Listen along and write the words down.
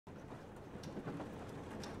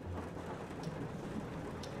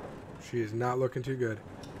She is not looking too good.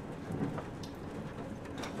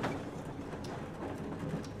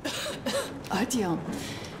 Artyom,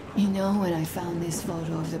 you know, when I found this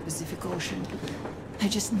photo of the Pacific Ocean, I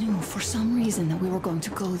just knew for some reason that we were going to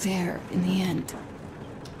go there in the end.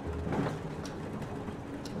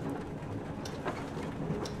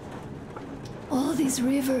 All these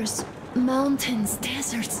rivers, mountains,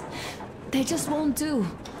 deserts, they just won't do.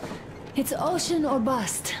 It's ocean or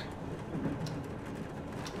bust.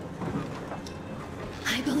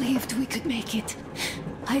 I believed we could make it.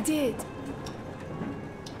 I did.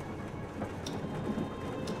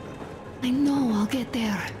 I know I'll get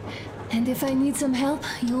there. And if I need some help,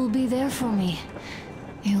 you'll be there for me.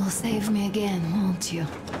 You'll save me again, won't you?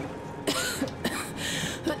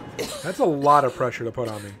 That's a lot of pressure to put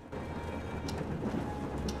on me.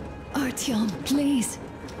 Artyom, please.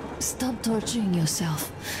 Stop torturing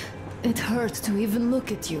yourself. It hurts to even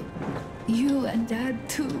look at you. You and Dad,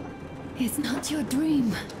 too. It's not your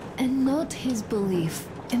dream, and not his belief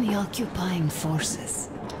in the occupying forces.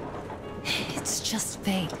 It's just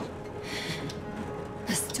fate.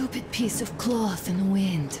 A stupid piece of cloth in the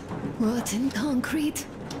wind. Rotten concrete.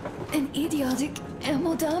 An idiotic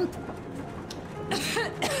ammo dump.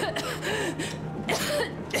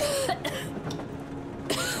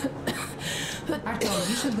 Artyom,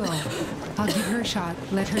 you should go. I'll give her a shot.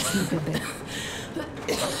 Let her sleep a bit.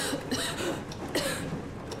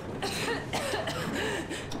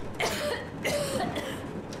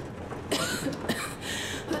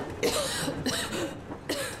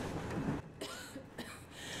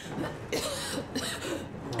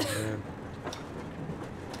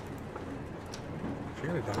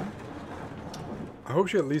 I hope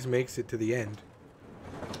she at least makes it to the end.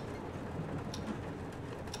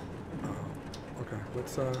 Okay,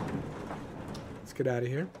 let's get out of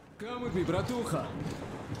here. Come with me, bratucha.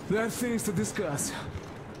 There are things to discuss.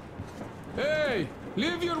 Hey,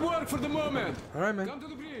 leave your work for the moment. All right, man. Come to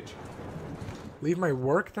the bridge. Leave my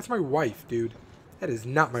work? That's my wife, dude. That is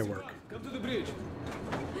not my work. Come to the bridge.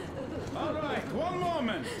 All right, one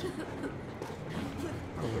moment.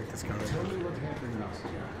 Oh wait, this guy. Tell me what happened last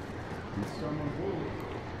year. Did someone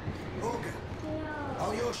Olga.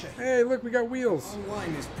 Alyosha. Hey, look, we got wheels. Long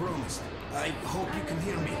line is promised. I hope you can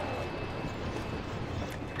hear me.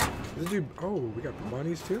 This dude. Oh, we got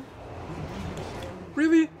bunnies too.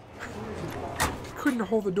 Really? Couldn't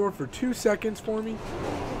hold the door for 2 seconds for me.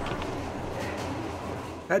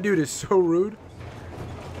 That dude is so rude.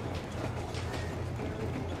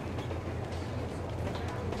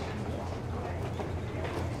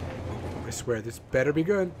 I swear, this better be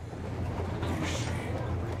good.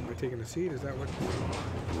 Am I taking a seat? Is that what?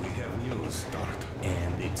 We have news, Start,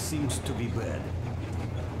 and it seems to be bad.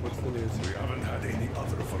 What's the news? We haven't had any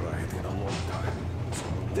other variety in a long time.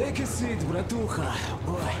 Take a seat, bratucha.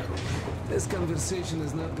 Boy, this conversation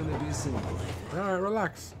is not gonna be simple. Alright,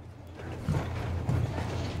 relax.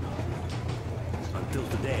 Until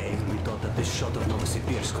today, we thought that this shot of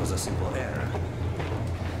Novosibirsk was a simple error.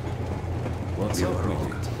 What's We up were with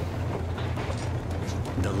wrong.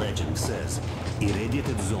 The legend says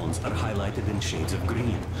irradiated zones are highlighted in shades of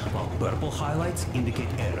green, while purple highlights indicate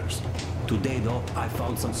errors. Today, though, I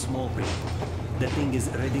found some small print. The thing is,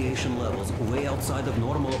 radiation levels way outside of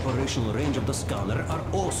normal operational range of the scanner are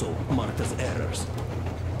also marked as errors.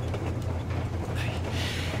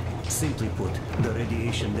 Simply put, the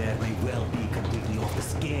radiation there may well be completely off the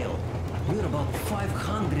scale. We're about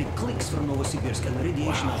 500 clicks from Novosibirsk, and the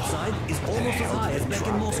radiation outside is almost as high as back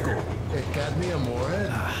in Moscow. Cadmium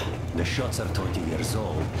warhead? The shots are 20 years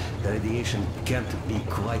old. The radiation can't be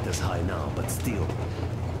quite as high now, but still,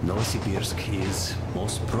 Novosibirsk is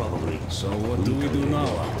most probably. So what do we do now?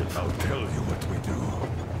 I'll tell you what we do.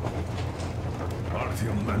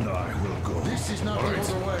 Artyom and I will go. This is not the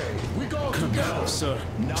other way. We go together. Sir,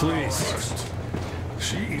 Now please. First,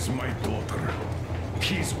 she is my daughter,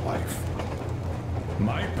 his wife.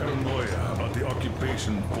 My paranoia about the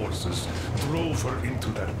occupation forces drove her into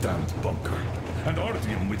that damned bunker. And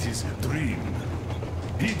Artyom with his dream.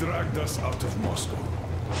 He dragged us out of Moscow.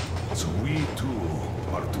 So we too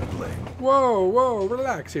are to blame. Whoa, whoa,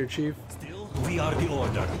 relax here, Chief. Still, we are the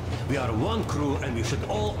Order. We are one crew, and we should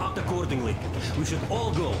all act accordingly. We should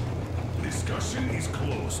all go. Discussion is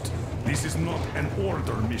closed. This is not an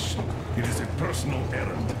Order mission. It is a personal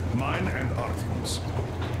errand, mine and Artyom's.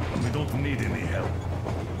 And we don't need any help.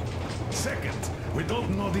 Second, we don't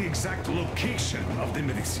know the exact location of the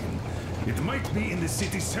medicine. It might be in the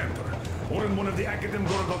city center, or in one of the Academ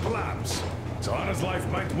Gorgok labs. So Anna's life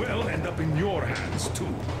might well end up in your hands,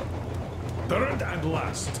 too. Third and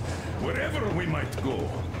last, wherever we might go,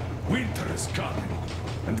 Winter is coming,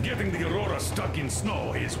 and getting the Aurora stuck in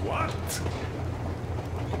snow is what?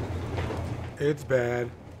 It's bad.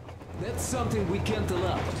 That's something we can't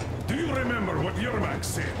allow. Do you remember what Yermak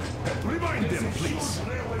said? Rewind them, please.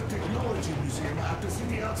 Railway Technology Museum at the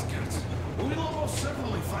city outskirts. We'll almost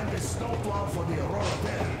certainly find a snowplow for the Aurora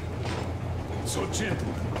there. So,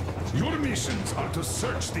 gentlemen, your missions are to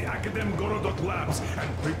search the Academ Gorodok labs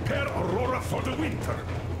and prepare Aurora for the winter.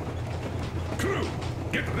 Crew,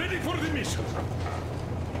 get ready for the mission.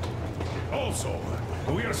 Also,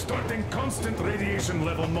 we are starting constant radiation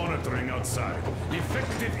level monitoring outside.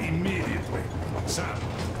 Effective immediately. Sam,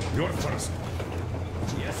 you're first.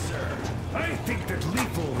 Yes, sir. I think that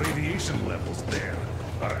lethal radiation levels there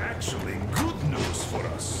are actually good news for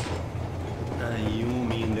us. You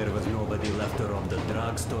mean there was nobody left to rob the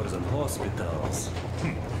drugstores and hospitals?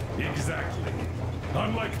 Exactly.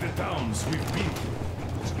 Unlike the towns we've been to.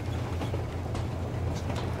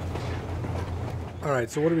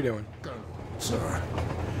 Alright, so what are we doing? Sir,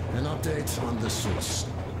 an update on the source.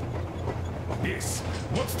 Yes.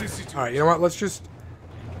 What's the situation? Alright, you know what? Let's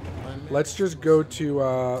just go to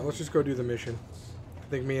let's just go do the mission. I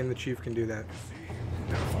think me and the chief can do that.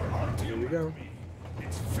 Here we go.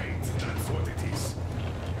 It's fate, that's what it is.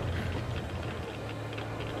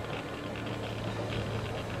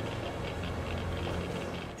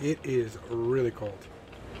 It is really cold.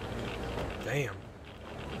 Damn.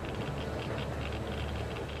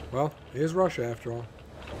 Well, it is Russia after all.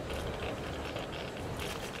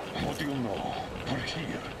 What do you know? We're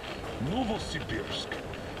here. Novosibirsk.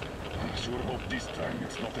 I sure hope this time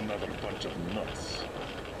it's not another bunch of nuts.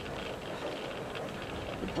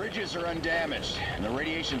 The bridges are undamaged, and the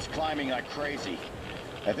radiation's climbing like crazy.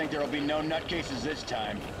 I think there'll be no nutcases this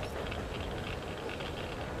time.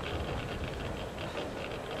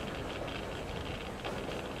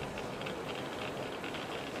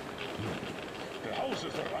 The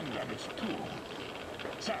houses are undamaged too.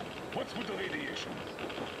 Sam, what's with the radiation?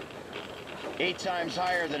 8 times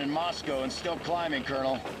higher than in Moscow and still climbing,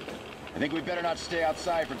 Colonel. I think we better not stay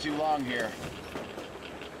outside for too long here.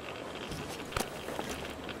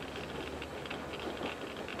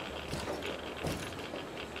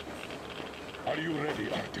 Are you ready,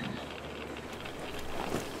 Artyom?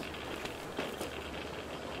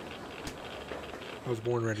 I was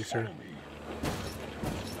born ready, sir. Follow me.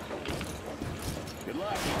 Good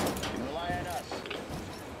luck. You can rely on us.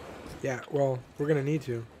 Yeah, well, we're gonna need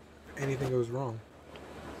to. If anything goes wrong.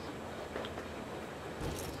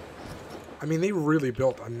 I mean, they really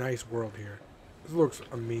built a nice world here. This looks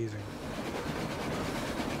amazing.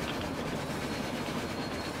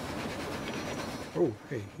 Oh,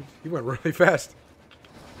 hey, he went really fast.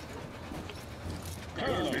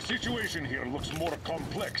 Colonel, the situation here looks more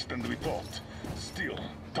complex than we thought. Still,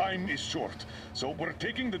 time is short, so we're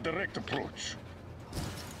taking the direct approach.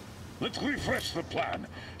 Let's refresh the plan.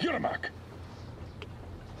 Yermak!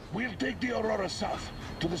 We'll take the Aurora south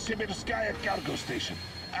to the Sibirskaya cargo station.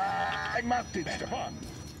 I marked it. Stefan!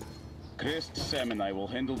 Krist, Sam, and I will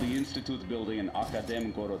handle the Institute building in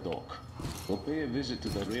Academ Gorodok. We'll pay a visit to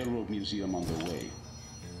the Railroad Museum on the way.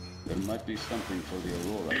 There might be something for the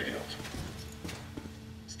Aurora there. Idiot!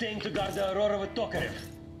 Staying to guard the Aurora with Tokarev.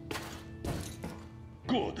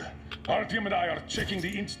 Good. Artyom and I are checking the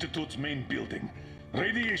Institute's main building.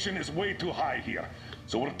 Radiation is way too high here,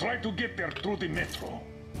 so we'll try to get there through the metro.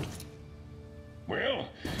 Well,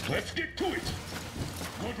 let's get to it.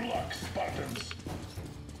 Good luck, Spartans.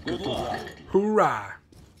 Good luck. Hoorah!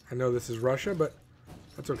 I know this is Russia, but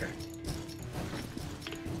that's okay.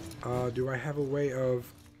 Do I have a way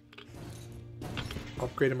of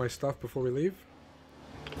upgrading my stuff before we leave?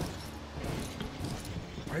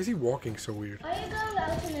 Why is he walking so weird? Are you going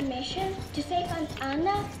out on a mission to save Aunt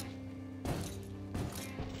Anna?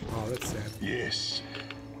 Oh, that's sad. Yes.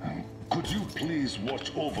 Could you please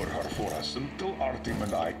watch over her for us until Artyom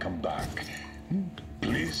and I come back?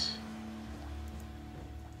 Please?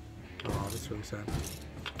 Oh, that's really sad.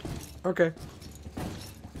 Okay.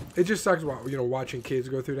 It just sucks, you know, watching kids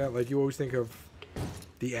go through that. Like, you always think of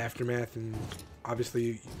the aftermath, and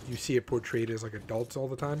obviously you see it portrayed as, like, adults all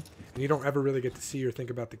the time. And you don't ever really get to see or think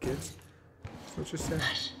about the kids. So it's just sad.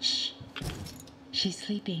 Shh. She's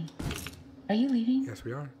sleeping. Are you leaving? Yes,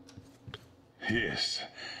 we are. Yes.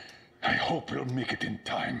 I hope we'll make it in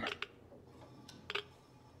time.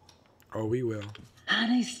 Oh, we will.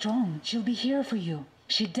 Anna is strong. She'll be here for you.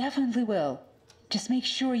 She definitely will. Just make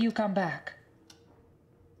sure you come back.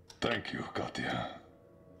 Thank you, Katya.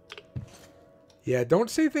 Yeah, don't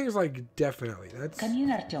say things like definitely. That's... Come in,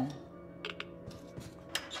 Artyom.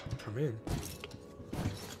 Come in.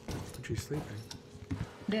 She's sleeping.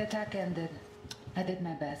 The attack ended. I did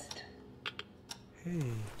my best. Hey.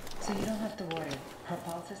 So you don't have to worry. Her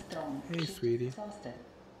pulse is strong. Hey, She's sweetie. just exhausted.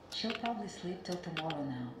 She'll probably sleep till tomorrow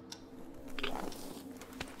now.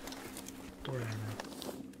 Poor Anna.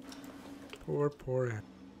 Poor Anna.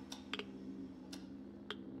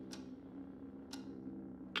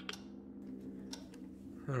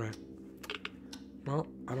 Alright. Well,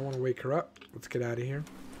 I don't want to wake her up. Let's get out of here.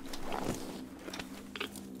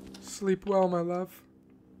 Sleep well, my love.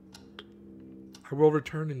 I will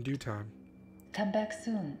return in due time. Come back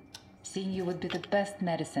soon. Seeing you would be the best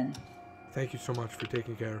medicine. Thank you so much for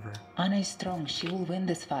taking care of her. Anna is strong. She will win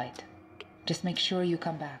this fight. Just make sure you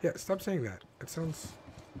come back. Yeah, stop saying that.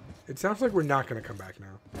 It sounds like we're not going to come back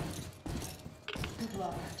now. Good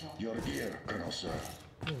luck, John. Your gear, Colonel, sir.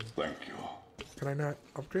 Thank you. Can I not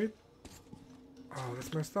upgrade? Oh,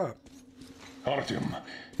 that's messed up. Artyom,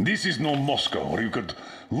 this is no Moscow where you could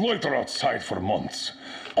loiter outside for months.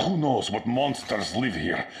 Who knows what monsters live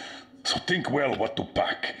here? So think well what to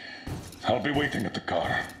pack. I'll be waiting at the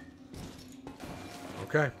car.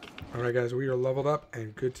 Okay. Alright guys, we are leveled up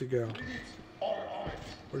and good to go.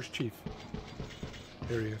 Where's Chief?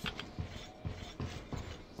 There he is.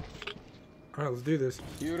 Alright, let's do this.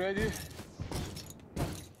 You ready?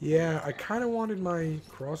 Yeah, I kind of wanted my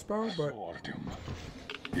crossbow, but... So, Artyom,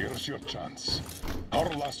 here's your chance. Our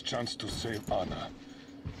last chance to save Anna.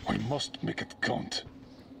 We must make it count.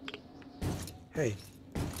 Hey,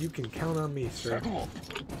 you can count on me, sir. Saddle up.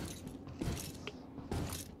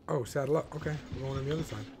 Oh, saddle up. Okay, we're going on the other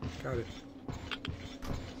side. Got it.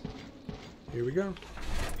 Here we go.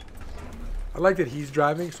 I like that he's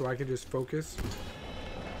driving, so I can just focus.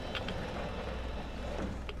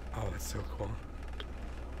 Oh, that's so cool.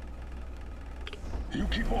 You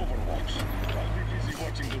keep overwatch. I'll be busy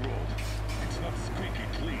watching the road. It's not squeaky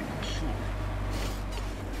clean, I'm sure.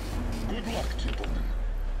 Good luck, gentlemen.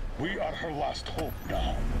 We are her last hope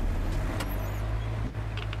now.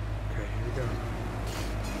 Okay, here we go.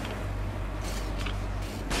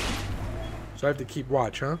 So I have to keep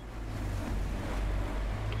watch, huh?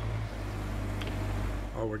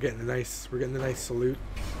 Oh, we're getting the nice salute.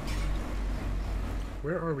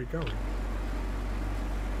 Where are we going?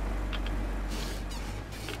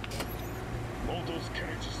 All those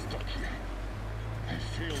carriages stuck here. A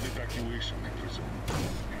failed evacuation, I presume.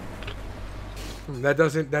 That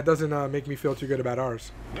doesn't make me feel too good about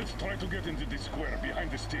ours. Let's try to get into the square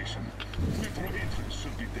behind the station. Metro entrance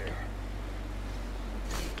should be there.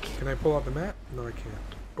 Can I pull out the map? No, I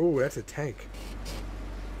can't. Oh, that's a tank.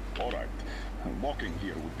 All right. Walking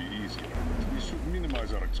here would be easier, but we should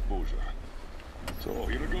minimize our exposure. So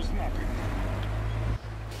here goes nothing.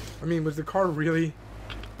 I mean, was the car really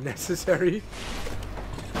necessary?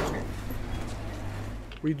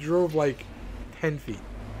 We drove like 10 feet.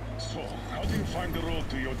 So, how do you find the road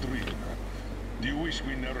to your dream? Do you wish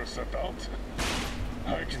we never set out?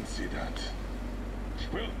 I can see that.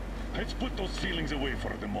 Well, let's put those feelings away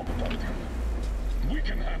for the moment, Artyom. We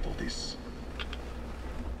can handle this.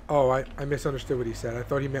 Oh, I misunderstood what he said. I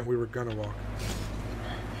thought he meant we were gonna walk.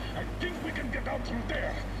 I think we can get out through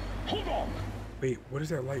there. Hold on. Wait, what is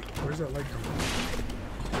that light? Where's that light coming from?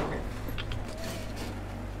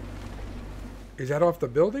 Is that off the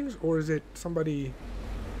buildings, or is it somebody...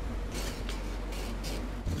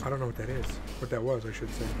 I don't know what that is. What that was, I should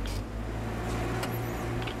say.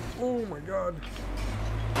 Oh my god.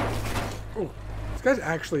 Oh, this guy's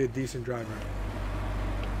actually a decent driver.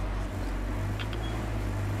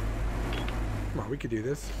 Come on, we could do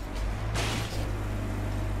this.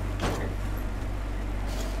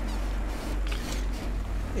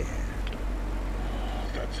 Yeah.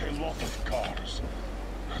 That's a lot of cars.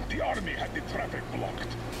 The army had the traffic blocked.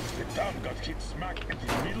 The town got hit smack in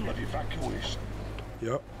the middle of evacuation.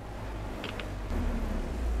 Yep.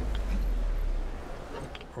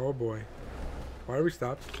 Oh boy. Why are we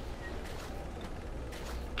stopped?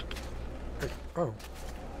 Hey, oh.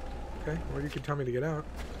 Okay, well you can tell me to get out.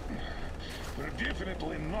 We're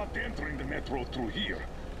definitely not entering the metro through here.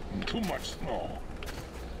 Too much snow.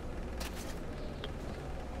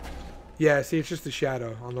 Yeah, see, it's just a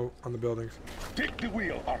shadow on the buildings. Take the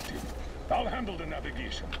wheel, Artyom. I'll handle the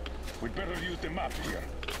navigation. We'd better use the map here.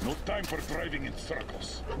 No time for driving in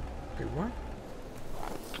circles. Wait, what?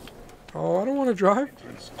 Oh, I don't want to drive.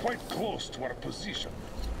 It's quite close to our position.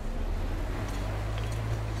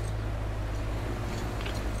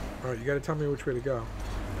 Alright, you gotta tell me which way to go.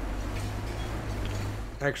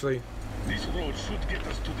 Actually... This road should get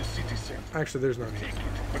us to the city center. Actually, there's no need. Take it,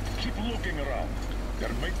 but keep looking around. There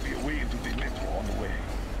might be a way into the metro on the way.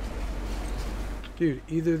 Dude,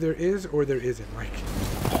 either there is or there isn't, Mike.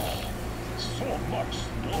 So much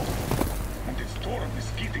snow. And it's storm is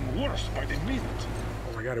getting worse by the minute.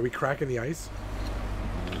 Oh my god, are we cracking the ice?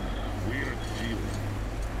 Weird feeling.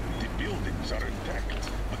 The buildings are intact,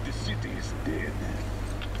 but the city is dead.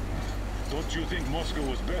 Don't you think Moscow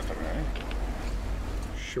was better, eh?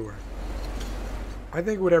 Sure. I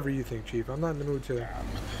think whatever you think, Chief. I'm not in the mood to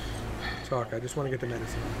talk. I just want to get the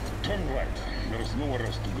medicine. Turn right. There's nowhere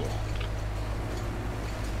else to go.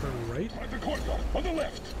 Turn right? Try the courtyard, on the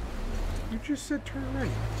left. You just said turn right.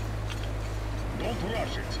 Don't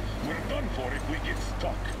rush it. We're done for if we get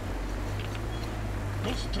stuck.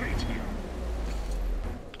 Go straight here.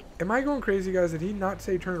 Am I going crazy, guys? Did he not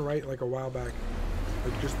say turn right like a while back?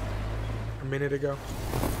 Like just a minute ago?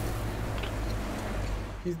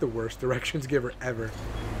 He's the worst directions giver ever.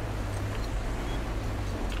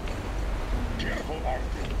 Careful,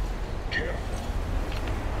 Arthur. Careful.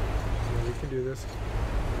 Yeah, we can do this.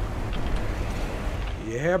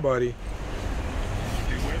 Yeah, buddy.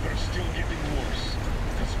 The weather's still getting worse,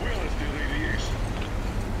 as well as the radiation.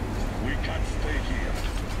 We can't stay here.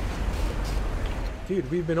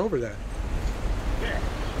 Dude, we've been over that. There.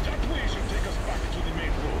 That way should take us back to the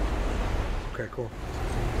main road. Okay, cool.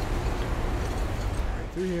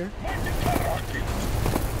 Through here. Mind the car, Archie.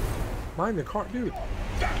 Mind the car, dude.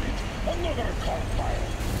 Damn it! Another car fire.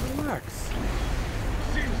 Relax.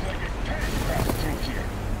 Seems like a tank passed through here.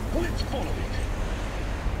 Let's follow it.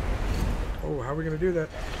 Oh, how are we gonna do that?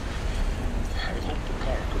 I hope the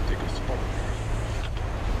car could take us further.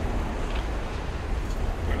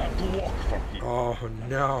 We'll have to walk from here. Oh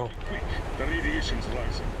no. Quick, the radiation's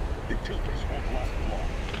rising. The filters won't last long.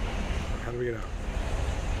 How do we get out?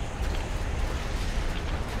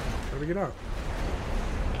 How do we get out?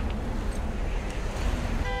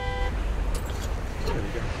 There we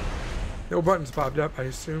go. No buttons popped up, I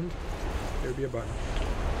assumed there'd be a button.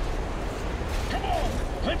 Come on,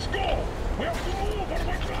 let's go! We have to move or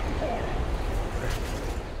we're done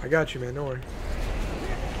for! I got you, man, don't worry.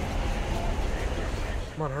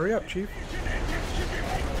 Come on, hurry up, Chief.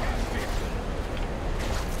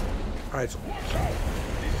 Alright, so...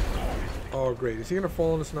 Oh, great. Is he gonna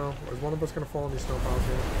fall in the snow? Or is one of us gonna fall in these snow piles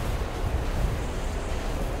here?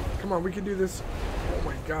 Come on, we can do this. Oh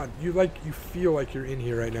my god, you feel like you're in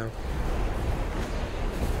here right now.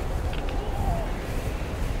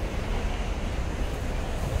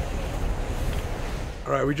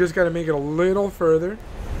 Alright, we just gotta make it a little further.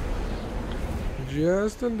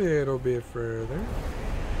 Just a little bit further.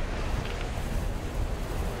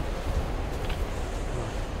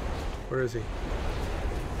 Where is he?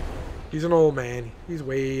 He's an old man. He's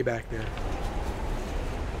way back there.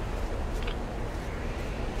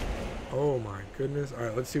 Oh my goodness.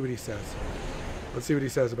 Alright, let's see what he says. Let's see what he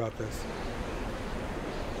says about this.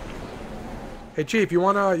 Hey Chief, you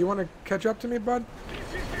wanna catch up to me, bud?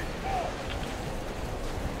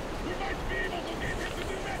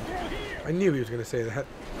 I knew he was gonna say that.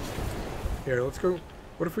 Here, let's go.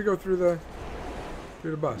 What if we go through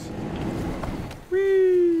the bus?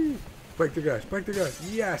 Whee! Spike the guys, spike the guys.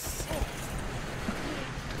 Yes!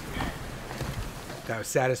 That was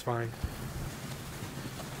satisfying.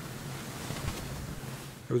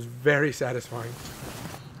 It was very satisfying.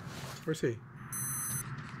 Where's he?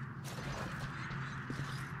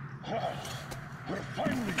 We're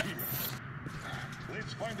finally here.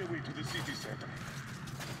 Let's find a way to the city center.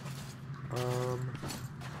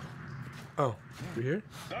 Oh, through here?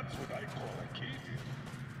 That's what I call a cave.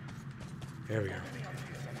 There we go.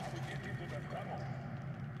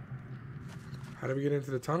 How do we get into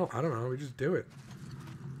the tunnel? I don't know. We just do it.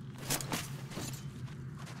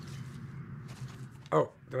 Oh,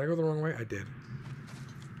 did I go the wrong way? I did.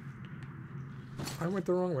 I went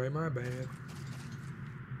the wrong way. My bad.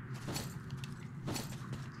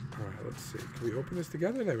 Alright, let's see. Can we open this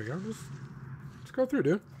together? There we go. Let's go through,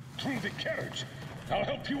 dude. Through the carriage. I'll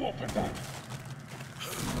help you open that.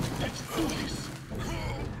 Let's do this.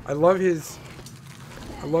 I love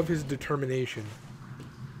his determination.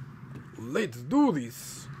 Let's do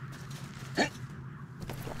this. Okay,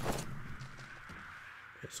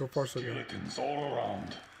 so far so good. Skeletons all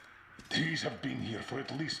around. These have been here for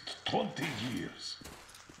at least 20 years.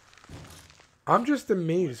 I'm just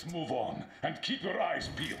amazed. Let's move on and keep your eyes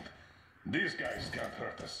peeled. These guys can't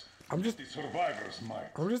hurt us. The survivors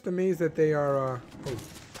might. I'm just amazed that they are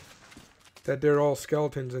that they're all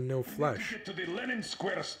skeletons and no flesh. Get to the Lenin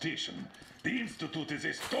Square station. The Institute is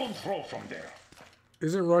a stone's throw from there.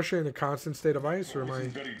 Isn't Russia in a constant state of ice, or am I?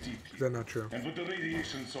 Very deep Is that not true? And with the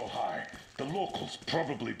radiation so high, the locals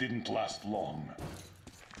probably didn't last long.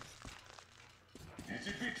 It's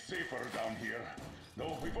a bit safer down here,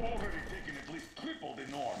 though we've already taken at least triple the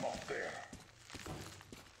norm up there.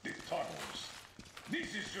 The tunnels.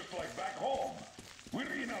 This is just like back home. We're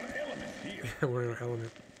in our element here. We're in our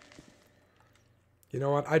element. You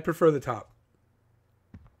know what? I'd prefer the top.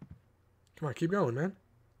 Come on, keep going, man.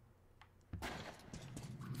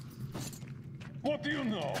 What do you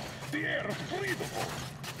know? The air is breathable.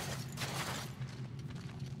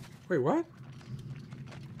 Wait, what?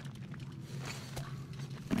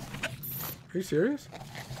 Are you serious?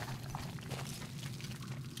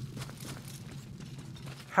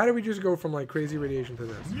 How did we just go from like crazy radiation to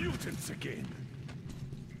this? Mutants again.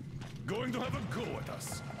 Going to have a go at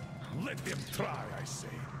us. Let them try, I say.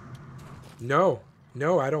 No.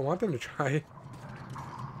 No, I don't want them to try.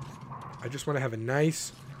 I just want to have a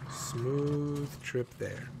nice, smooth trip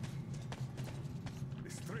there. The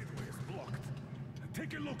straightway is blocked.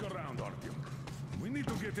 Take a look around, Artyom. We need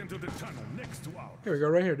to get into the tunnel next to ours. Here we go,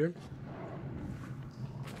 right here, dude.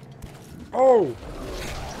 Oh!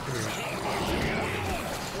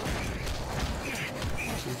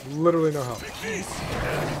 There's literally no help.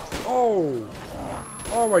 Oh!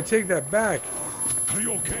 Oh, I take that back. Are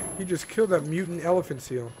you okay? He just killed that mutant elephant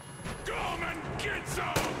seal. Come and get some!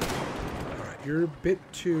 Alright, you're a bit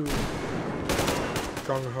too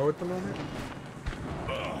gung-ho at the moment.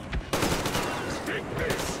 Take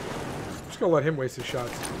this! I'm just gonna let him waste his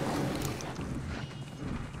shots.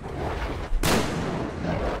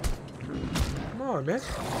 Come on, man.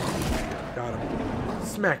 Got him.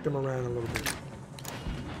 Smacked him around a little bit.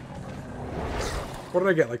 What did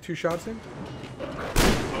I get? Like 2 shots in?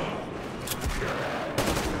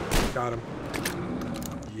 Got him.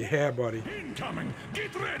 Yeah, buddy. Incoming!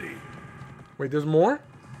 Get ready! Wait, there's more?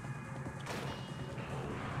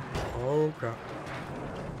 Oh, crap.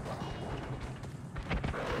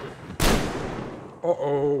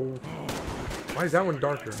 Uh-oh. Why is that one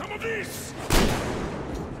darker? Some of this!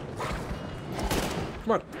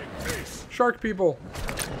 Come on. Shark people.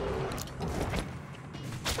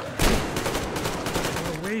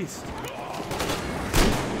 What a waste.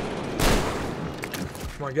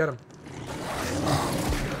 Come on, get him.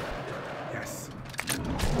 Yes.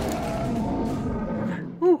 Okay.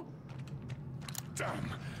 Woo.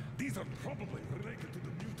 Damn, these are probably related to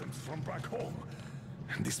the mutants from back home.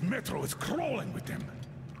 And this metro is crawling with them.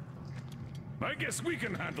 I guess we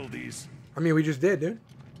can handle these. I mean, we just did, dude.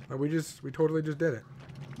 Like, we totally just did it.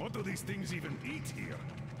 What do these things even eat here?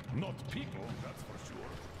 Not people, that's for sure.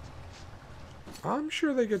 I'm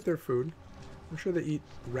sure they get their food. I'm sure they eat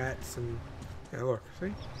rats and... Yeah, look,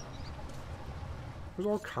 see? There's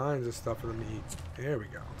all kinds of stuff for them to eat. There we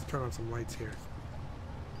go. Let's turn on some lights here.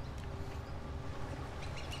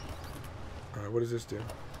 Alright, what does this do?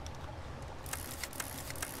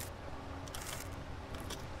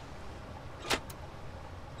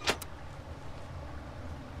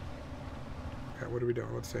 Okay, what are we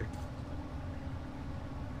doing? Let's see.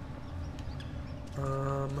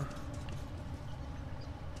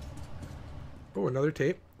 Oh, another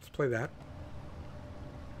tape. Let's play that.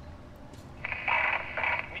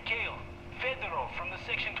 Mikhail, Fedorov from the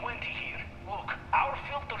Section 20 here. Look, our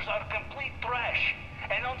filters are complete trash.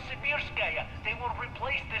 And on Sibirskaya, they will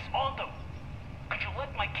replace this autumn. Could you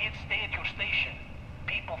let my kids stay at your station?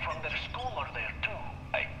 People from their school are there too.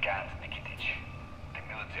 I can't, Nikitich. The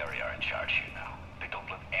military are in charge here now. They don't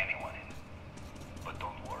let anyone in. But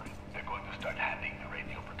don't worry, they're going to start handing the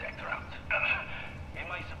radio protector out. Am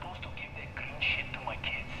I supposed to give that green shit to my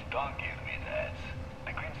kids? Don't give me that.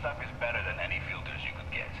 The green stuff is better than any filters you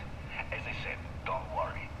could get. As I said, don't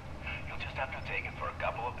worry. You'll just have to take it for a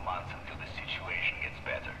couple of months until the situation gets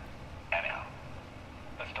better. Anyhow,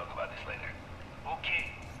 let's talk about this later.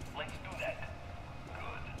 Okay, let's do that.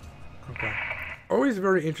 Good. Okay. Always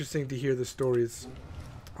very interesting to hear the stories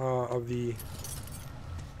of the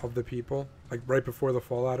people, like right before the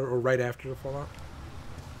fallout or right after the fallout.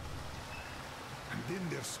 And then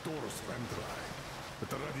their stores ran dry. But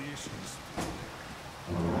the radiation is...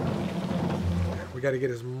 Okay, we got to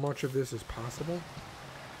get as much of this as possible.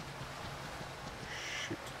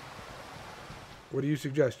 Shoot. What do you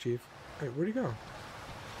suggest, Chief? Hey, where'd he go?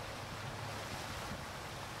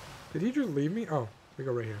 Did he just leave me? Oh, we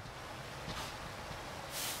go right here.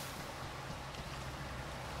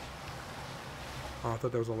 Oh, I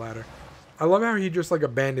thought that was a ladder. I love how he just like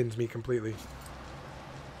abandons me completely.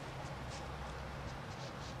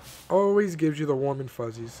 Always gives you the warm and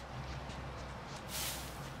fuzzies.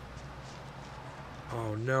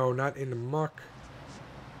 Oh no, not in the muck.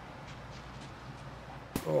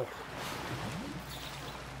 Oh.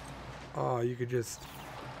 Oh, you could just...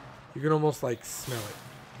 You can almost like smell it.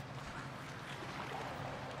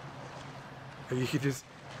 Like, you could just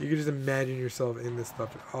imagine yourself in this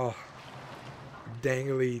stuff. Oh.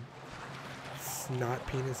 Dangly snot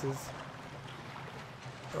penises.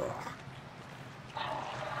 Ugh.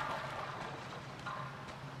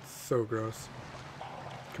 So gross.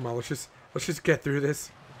 Come on, let's just get through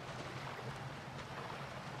this.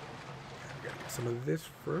 Okay, we gotta get some of this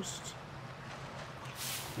first.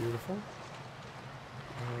 Beautiful.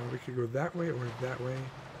 We could go that way or that way.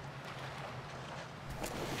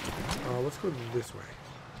 Let's go this way.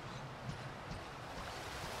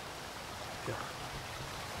 Yeah.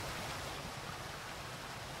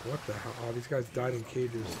 What the hell? Oh, these guys died in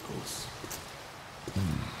cages.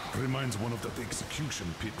 Reminds one of that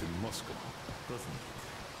execution pit in Moscow, doesn't it?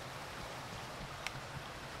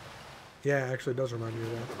 Yeah, actually it does remind me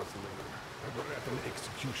of that. We're at an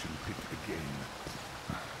execution pit again.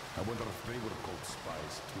 I wonder if they were called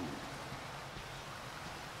spies too.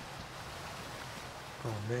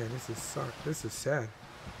 Oh man, this is suck. This is sad.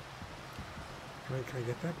 Can I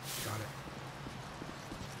get that? Got it.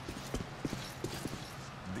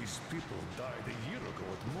 These people died a year ago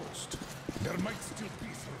at most. There might still be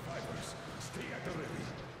survivors. Stay at the ready.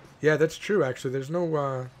 Yeah, that's true. Actually, there's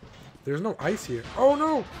no ice here. Oh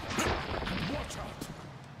no! Watch out!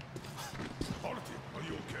 Artie, are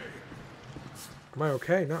you okay? Am I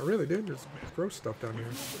okay? Not really, dude. There's gross stuff down here.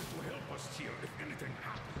 Nobody will help us here if anything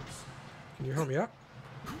happens. Can you help me up?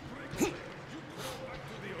 You go back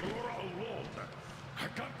to the Aurora alone. I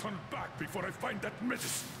can't turn back before I find that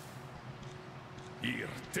medicine. Here,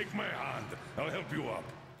 take my hand. I'll help you up.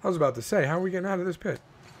 I was about to say, how are we getting out of this pit?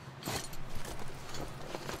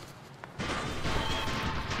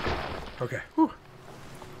 Okay. Whew.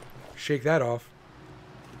 Shake that off.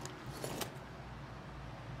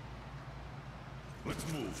 Let's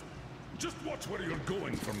move. Just watch where you're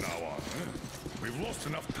going from now on. We've lost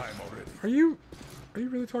enough time already. Are you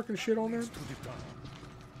really talking shit on that?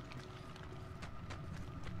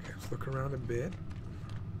 Okay, let's look around a bit.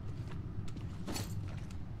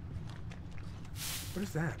 What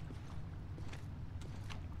is that?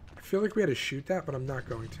 I feel like we had to shoot that, but I'm not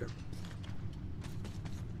going to.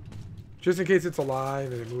 Just in case it's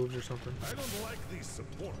alive and it moves or something. I don't like these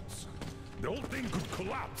supports. The whole thing could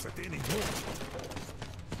collapse at any moment.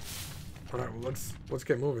 Alright, well let's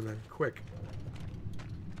get moving then. Quick.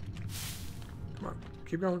 Come on.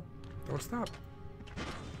 Keep going. Don't stop.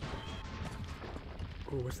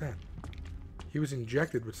 Oh, what's that? He was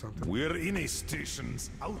injected with something. We're in a station's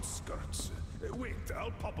outskirts. Wait,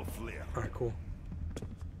 I'll pop a flare. Alright, cool.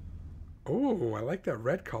 Oh, I like that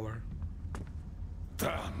red color.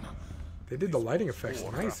 Damn. They did the lighting effects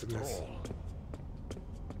nice in this.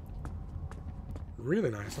 Really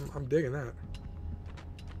nice. I'm digging that.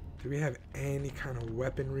 Do we have any kind of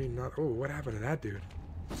weaponry? Not. Oh, what happened to that dude?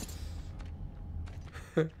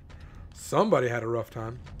 Somebody had a rough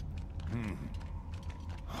time.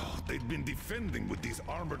 Oh, they'd been defending with these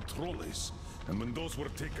armored trolleys. And when those were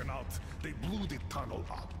taken out, they blew the tunnel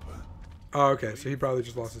up. Oh, okay. So he probably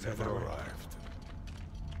just lost his head that way. Arrived.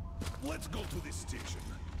 Let's go to this station.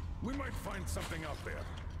 We might find something out there.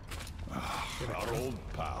 Our old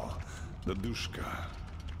pal, the Dushka.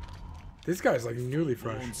 This guy's like newly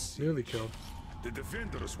fresh, newly killed. The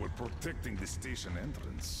defenders were protecting the station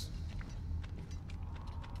entrance.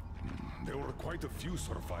 There were quite a few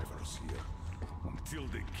survivors here, until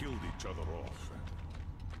they killed each other off.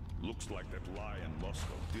 Looks like that lie in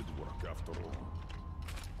Moscow did work after all.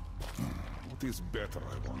 What is better,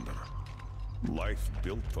 I wonder? Life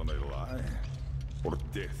built on a lie? Or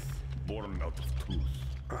death born out of truth?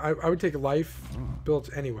 I would take life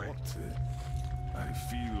built anyway. What? I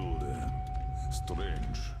feel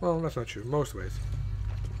strange. Well, that's not true. Most ways.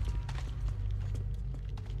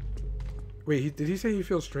 Wait, did he say he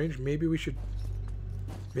feels strange? Maybe we should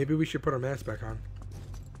put our mask back on.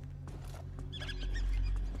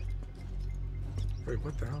 Wait,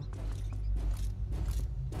 what the hell?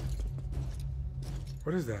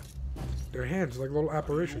 What is that? Their hands like little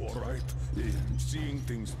apparitions. All right. Seeing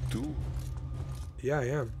things too? Yeah, I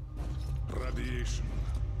am. Radiation.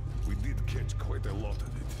 We did catch quite a lot of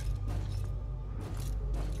it.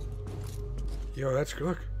 Yo, that's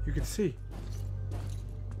look. You can see.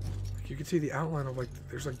 Like, you can see the outline of like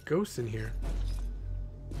there's like ghosts in here.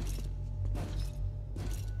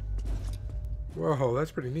 Whoa,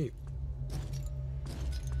 that's pretty neat.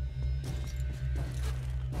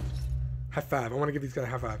 High five. I want to give these guys a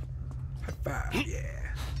high five. High five. Yeah.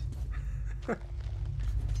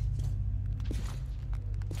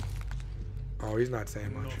 Oh, he's not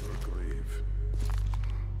saying much. Another grave.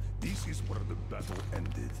 This is where the battle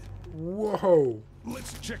ended. Whoa.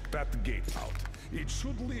 Let's check that gate out. It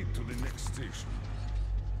should lead to the next station.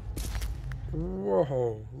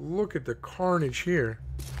 Whoa. Look at the carnage here.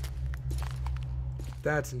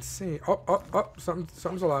 That's insane. Oh, oh, oh.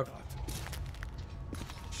 Something's alive.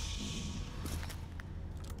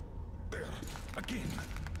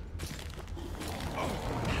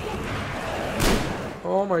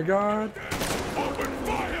 Oh my god. Open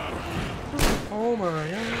fire! Oh my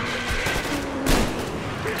god.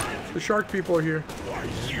 The shark people are here. Why,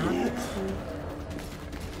 you?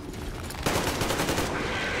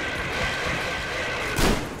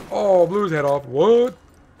 Oh, blew his head off. What?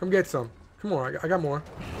 Come get some. Come on, I got more.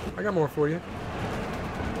 I got more for you.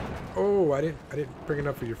 Oh, I didn't bring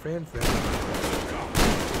enough for your fans then.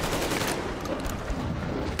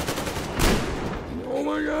 Oh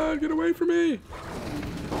my god, get away from me!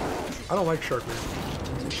 I don't like Shark Man.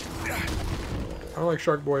 I don't like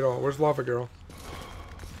Shark Boy at all. Where's Lava Girl?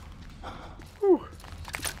 Whew.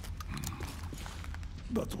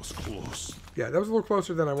 That was close. Yeah, that was a little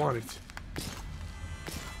closer than I wanted. I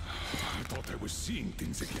thought I was seeing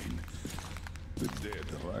things again. The dead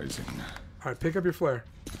rising. Alright, pick up your flare.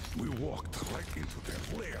 We walked right into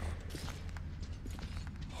their lair.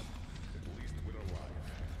 At least we're alive.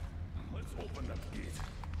 Let's open that gate.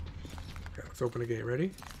 Okay, let's open the gate.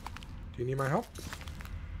 Ready? Do you need my help?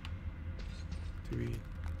 Do we...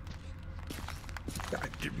 Yeah,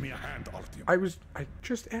 Give me a hand, Artyom. I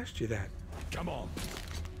just asked you that. Come on.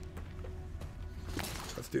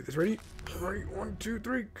 Let's do this. Ready? Ready? 1, 2,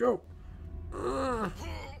 3, go.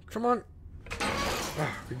 Come on.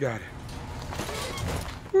 Ah, we got it.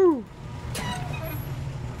 Woo.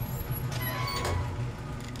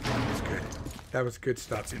 That was good. That was good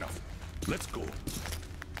stuff. That's enough. Let's go.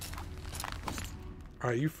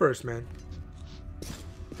 Alright, you first, man.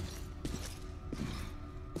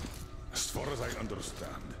 As far as I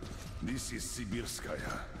understand, this is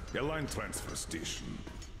Sibirskaya, a line transfer station.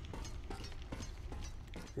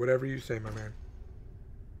 Whatever you say, my man.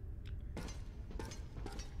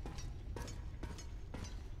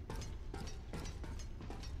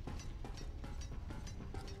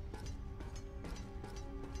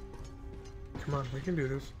 Come on, we can do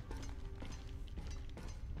this.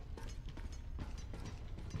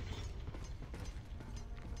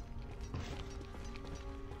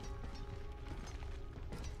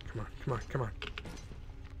 Come on, come on, come on.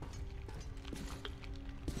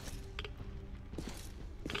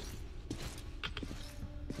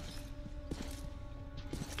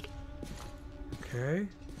 Okay.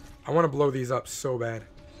 I want to blow these up so bad.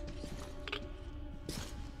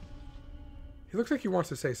 He looks like he wants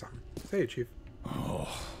to say something. Say it, Chief.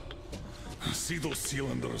 Oh. See those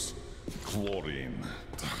cylinders? Chlorine.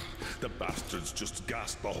 The bastards just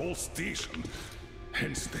gassed the whole station.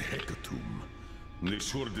 Hence the hecatomb. They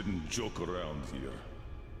sure didn't joke around here.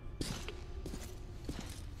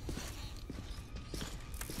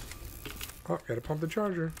 Oh, gotta pump the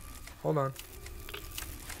charger. Hold on.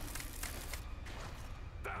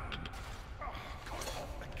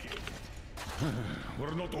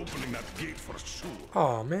 We're not opening that gate for sure.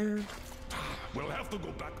 Oh man. We'll have to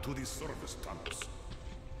go back to these service tunnels.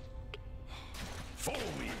 Follow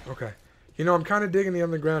me. Okay. You know, I'm kind of digging the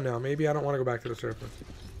underground now. Maybe I don't want to go back to the surface.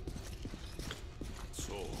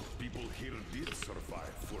 So, people here did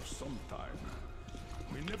survive for some time.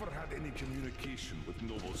 We never had any communication with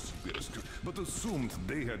Novosibirsk, but assumed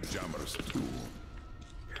they had jammers too.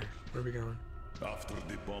 Okay, where are we going? After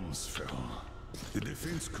the bombs fell, the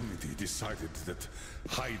Defense Committee decided that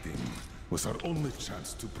hiding was our only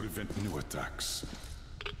chance to prevent new attacks.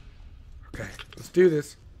 Okay, let's do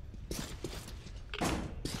this.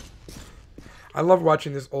 I love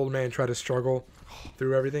watching this old man try to struggle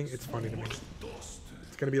through everything. It's funny to me.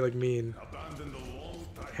 It's gonna be like me in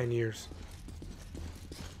 10 years.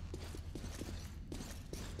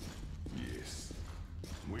 Yes,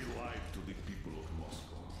 we lied to the people of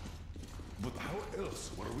Moscow. But how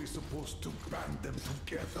else were we supposed to band them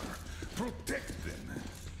together? Protect them?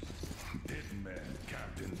 Dead men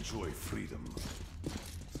can't enjoy freedom.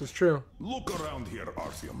 This is true. Look around here,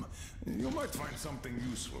 Artyom. You might find something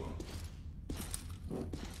useful.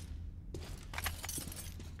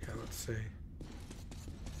 Okay, let's see.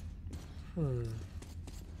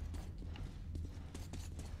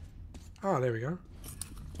 Oh, there we go.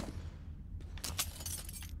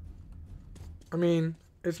 I mean,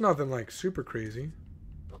 it's nothing like super crazy.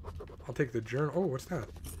 I'll take the journal. Oh, what's that?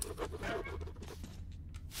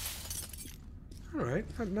 Alright,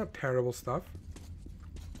 not terrible stuff.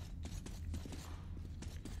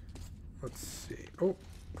 Let's see. Oh,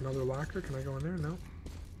 another locker. Can I go in there? No.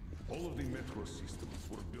 All of the metro systems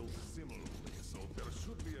were built similarly, so there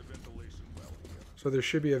should be a ventilation well here. So there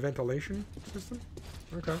should be a ventilation system?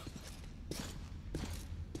 Okay.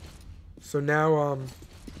 So now, are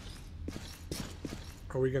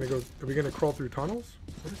we gonna crawl through tunnels?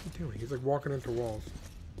 What is he doing? He's like walking into walls.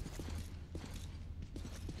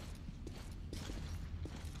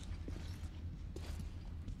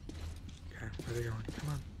 Okay, where are they going? Come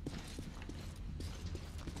on.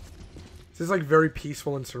 This is like very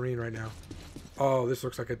peaceful and serene right now. Oh, this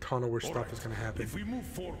looks like a tunnel where stuff is going to happen. If we move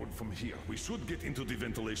forward from here, we should get into the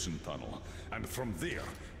ventilation tunnel, and from there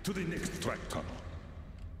to the next track tunnel.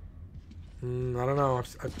 I don't know.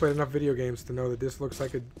 I've played enough video games to know that this looks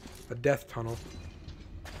like a death tunnel.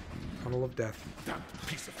 Tunnel of death. That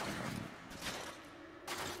piece of iron.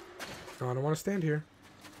 No, I don't want to stand here.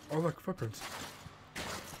 Oh, look, footprints.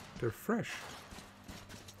 They're fresh.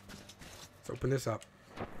 Let's open this up.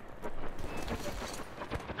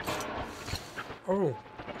 Oh.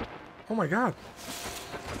 Oh my god.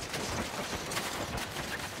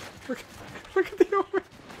 Look at the open.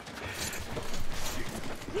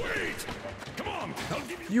 Wait! Come on! I'll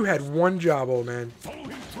give you. You had one job, old man. Follow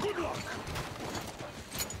him. Good luck.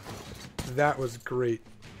 That was great.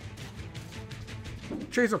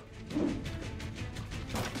 Chase him.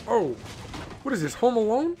 Oh. What is this? Home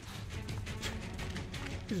Alone?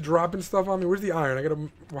 He's dropping stuff on me. Where's the iron? I gotta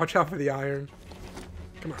watch out for the iron.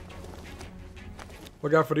 Come on.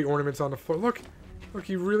 Look out for the ornaments on the floor. Look. Look,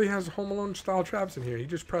 he really has Home Alone style traps in here. He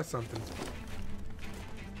just pressed something.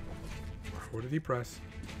 What did he press?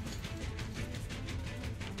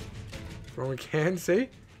 Throwing cans, see?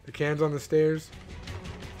 The can's on the stairs.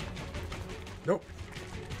 Nope.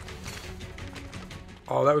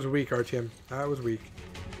 Oh, that was weak, RTM. That was weak.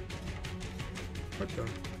 What the?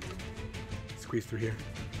 Squeeze through here.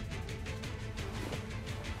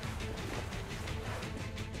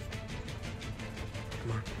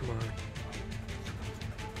 Come on, come on.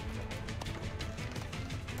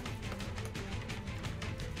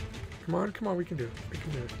 Come on, come on, we can do it. We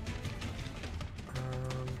can do it.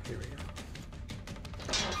 Here we go.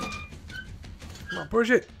 Come on, push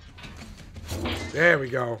it. There we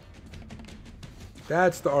go.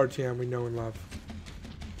 That's the RTM we know and love.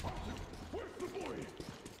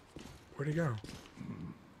 Where'd he go?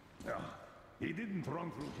 He didn't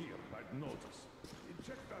run through here, I'd notice.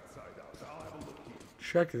 Check that side out. I'll have a look here.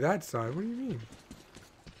 Check that side? What do you mean?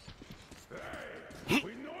 Hey,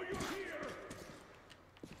 we know you're here.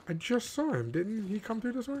 I just saw him. Didn't he come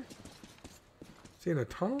through this way? Is he in a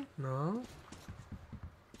tunnel? No.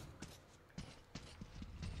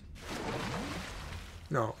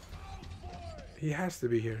 No. He has to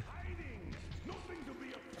be here.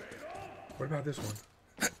 What about this one?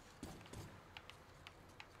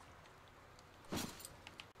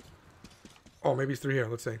 Oh, maybe he's through here.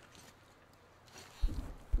 Let's see.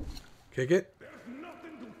 Kick it. There's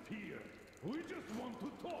nothing to fear. We just want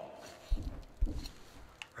to talk.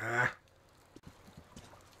 Ah.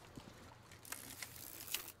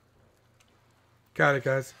 Got it,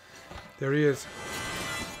 guys. There he is.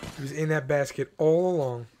 He was in that basket all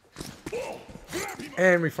along.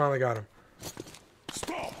 And we finally got him.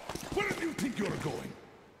 Stop! Where do you think you're going?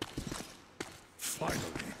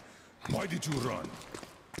 Finally. Why did you run?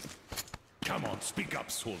 Come on, speak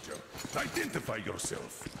up, soldier. Identify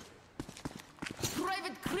yourself.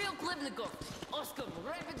 Private Kryl Klebnikov, Oscar,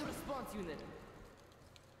 Rapid Response Unit.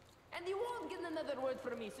 And you won't get another word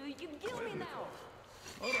from me, so you can kill me now.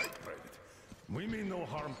 All right, Private. We mean no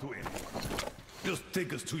harm to anyone. Just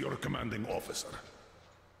take us to your commanding officer.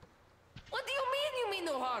 What do you mean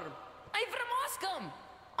no harm? I'm from Oscom.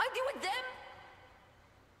 Aren't you with them?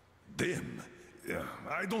 Them? Yeah,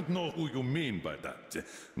 I don't know who you mean by that.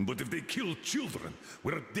 But if they kill children,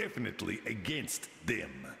 we're definitely against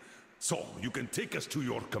them. So, you can take us to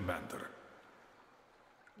your commander.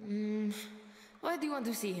 Why do you want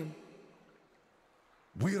to see him?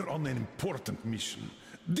 We're on an important mission,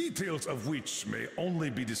 details of which may only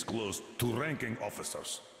be disclosed to ranking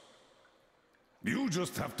officers. You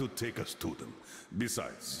just have to take us to them.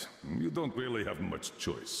 Besides, you don't really have much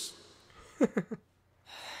choice.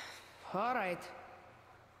 All right.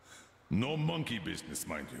 No monkey business,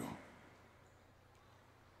 mind you.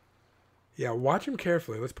 Yeah, watch him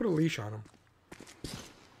carefully. Let's put a leash on him.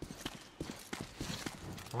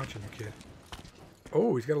 Watch him, kid.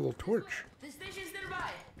 Oh, he's got a little torch. The station's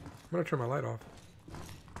nearby. I'm gonna turn my light off.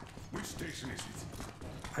 Which station is it?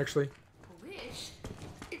 Actually, Which?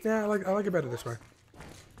 yeah, I like it better this way.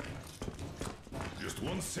 Just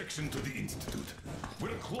one section to the Institute.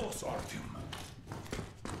 We're close, Artyom.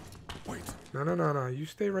 Wait. No. You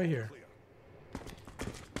stay right here.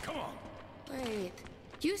 Come on. Wait.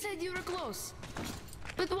 You said you were close.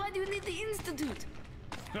 But why do you need the Institute?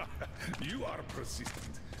 You are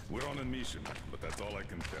persistent. We're on a mission, but that's all I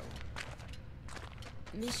can tell.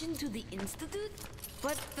 Mission to the Institute?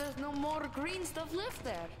 But there's no more green stuff left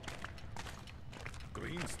there.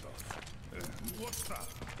 Green stuff? What's that?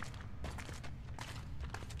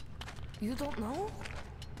 You don't know?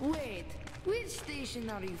 Wait, which station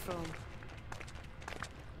are you from?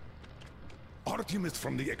 Artyom is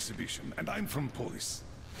from the exhibition, and I'm from police.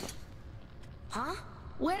 Huh?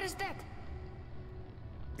 Where is that?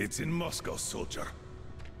 It's in Moscow, soldier.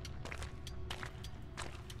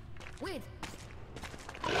 Wait.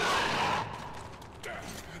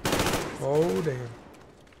 Oh, damn.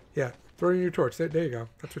 Yeah, throw in your torch. There you go.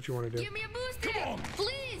 That's what you want to do. Give me a boost here,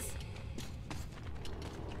 please.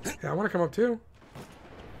 Yeah, I want to come up too.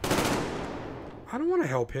 I don't want to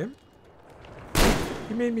help him.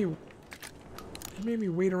 He made me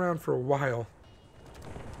wait around for a while.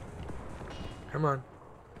 Come on.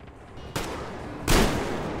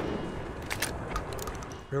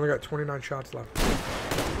 We only got 29 shots left.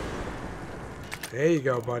 There you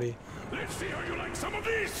go, buddy. Let's see how you like some of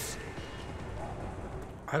this.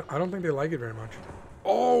 I don't think they like it very much.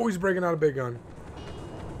 Oh, he's breaking out a big gun.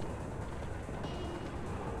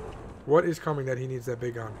 What is coming that he needs that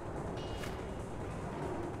big gun?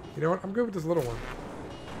 You know what? I'm good with this little one.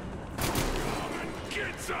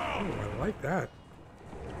 Oh, I like that.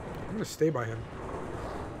 I'm gonna stay by him.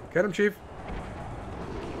 Get him, Chief.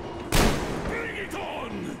 Bring it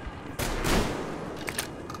on.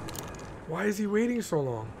 Why is he waiting so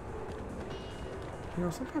long? You know,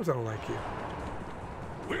 sometimes I don't like you.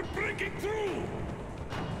 We're breaking through.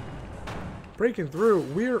 Breaking through?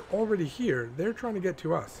 We're already here. They're trying to get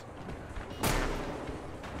to us.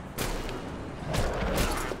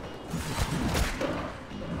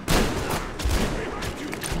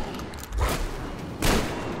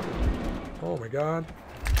 Oh my god.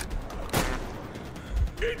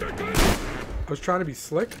 I was trying to be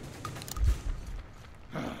slick.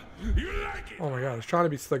 Oh my god, I was trying to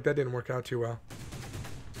be slick. That didn't work out too well.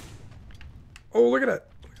 Oh, look at that.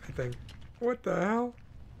 Look at that thing. What the hell?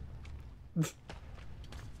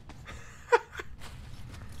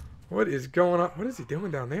 What is going on? What is he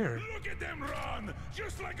doing down there? Look at them run,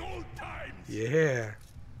 just like old times. Yeah.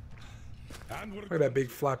 And Look at that big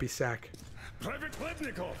floppy sack. Private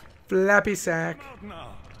Pletnikov. Flappy sack. Come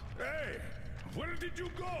out now. Hey, where did you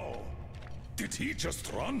go? Did he just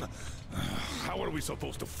run? How are we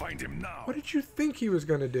supposed to find him now? What did you think he was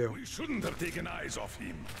gonna do? We shouldn't have taken eyes off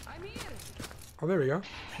him. I'm here. Oh, there we go.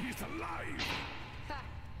 He's alive. Ha!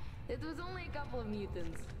 It was only a couple of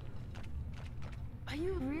mutants. Are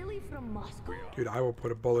you really from Moscow? Dude, I will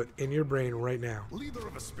put a bullet in your brain right now. Leader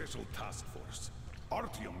of a special task force.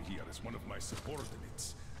 Artyom here is one of my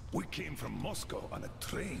subordinates. We came from Moscow on a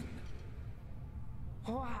train.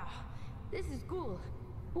 Wow, this is cool.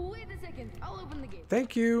 Wait a second, I'll open the gate.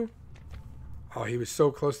 Thank you. Oh, he was so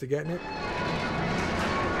close to getting it.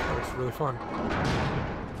 That looks really fun.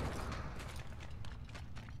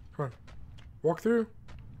 Come on. Walk through.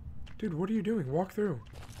 Dude, what are you doing? Walk through.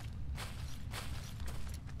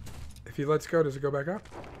 If he lets go, does it go back up?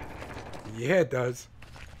 Yeah, it does.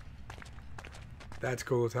 That's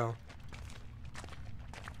cool as hell.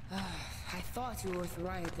 I thought you were with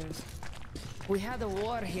rioters. We had a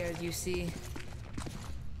war here, you see.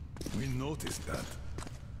 We noticed that.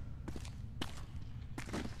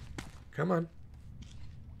 Come on.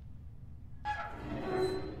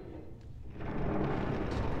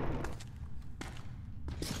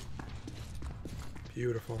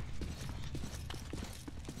 Beautiful.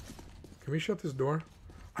 Can we shut this door?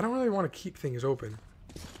 I don't really want to keep things open.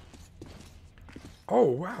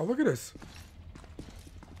 Oh, wow, look at this.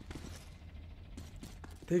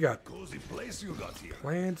 They got cozy place you got here.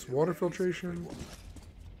 Plants, water filtration.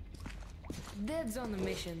 Dad's on a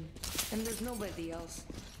mission, and there's nobody else.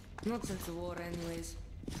 Not since the war, anyways.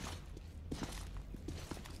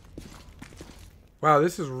 Wow,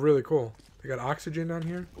 this is really cool. They got oxygen down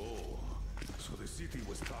here. Oh, so the city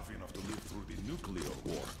was tough enough to live through the nuclear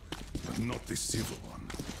war, but not the civil one.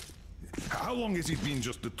 How long has it been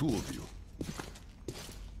just the two of you?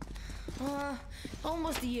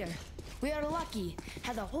 Almost a year. We are lucky.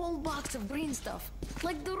 Had a whole box of green stuff,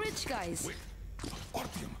 like the rich guys. Wait,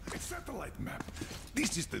 Artyom, a satellite map.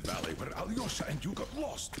 This is the valley where Alyosha and you got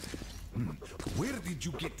lost. Where did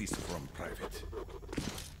you get this from, Private?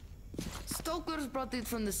 Stokers brought it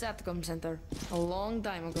from the SATCOM center a long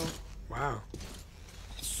time ago. Wow.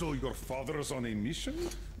 So your father's on a mission?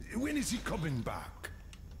 When is he coming back?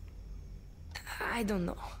 I don't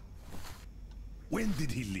know. When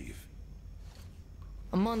did he leave?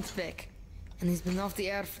 A month back. And he's been off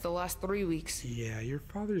the air for the last 3 weeks. Yeah, your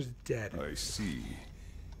father's dead. I see.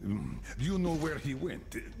 Do you know where he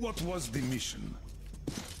went? What was the mission?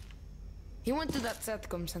 He went to that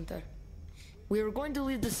SATCOM center. We were going to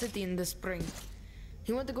leave the city in the spring.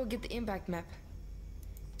 He went to go get the impact map.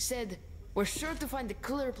 Said, we're sure to find a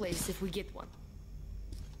clear place if we get one.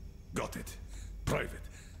 Got it. Private,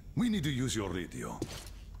 we need to use your radio.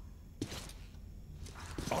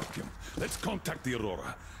 Artyom, Let's contact the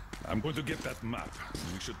Aurora. I'm going to get that map.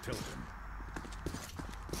 We should tell them.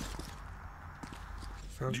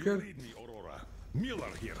 Sounds You good. read me, Aurora.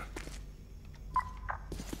 Miller here.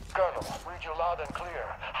 Colonel, read you loud and clear.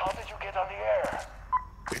 How did you get on the air?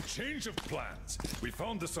 A change of plans. We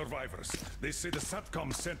found the survivors. They say the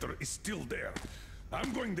SATCOM center is still there.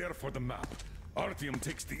 I'm going there for the map. Artyom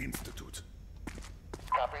takes the Institute.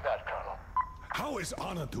 Copy that, Colonel. How is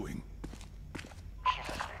Anna doing? She's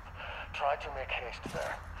asleep. Try to make haste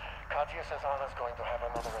there. Katya says Anna's going to have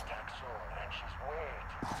another attack soon, and she's way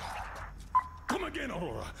too weak. Come again,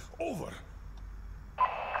 Aurora. Over.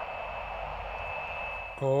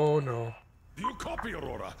 Oh no. Do you copy,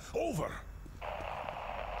 Aurora? Over.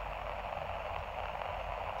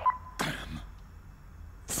 Damn.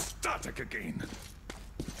 Static again.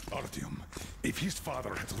 Artyom, if his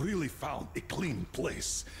father had really found a clean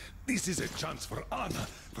place, this is a chance for Anna,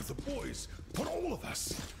 for the boys, for all of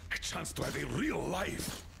us. A chance to have a real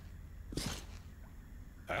life.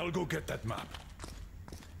 I'll go get that map.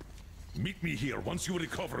 Meet me here once you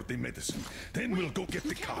recover the medicine. Then we'll go get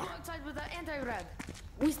the car. Go outside with that anti-rad.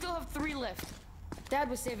 We still have 3 left. Dad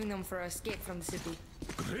was saving them for our escape from the city.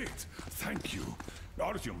 Great. Thank you.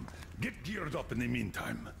 Artyom, get geared up in the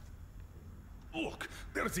meantime. Look,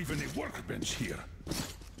 there's even a workbench here.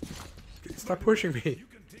 Stop pushing me. You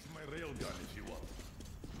can take my railgun if you want.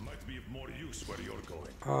 Might be of more use where you're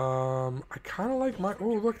going. I kind of like my...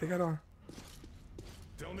 Oh, look, they got a...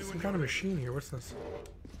 Tell me Some when kind of you're machine here. What's this?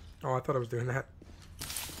 Oh, I thought I was doing that.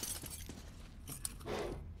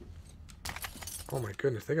 Oh my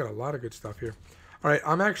goodness, they got a lot of good stuff here. All right,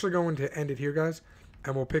 I'm actually going to end it here, guys,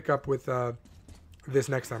 and we'll pick up with this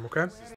next time, okay?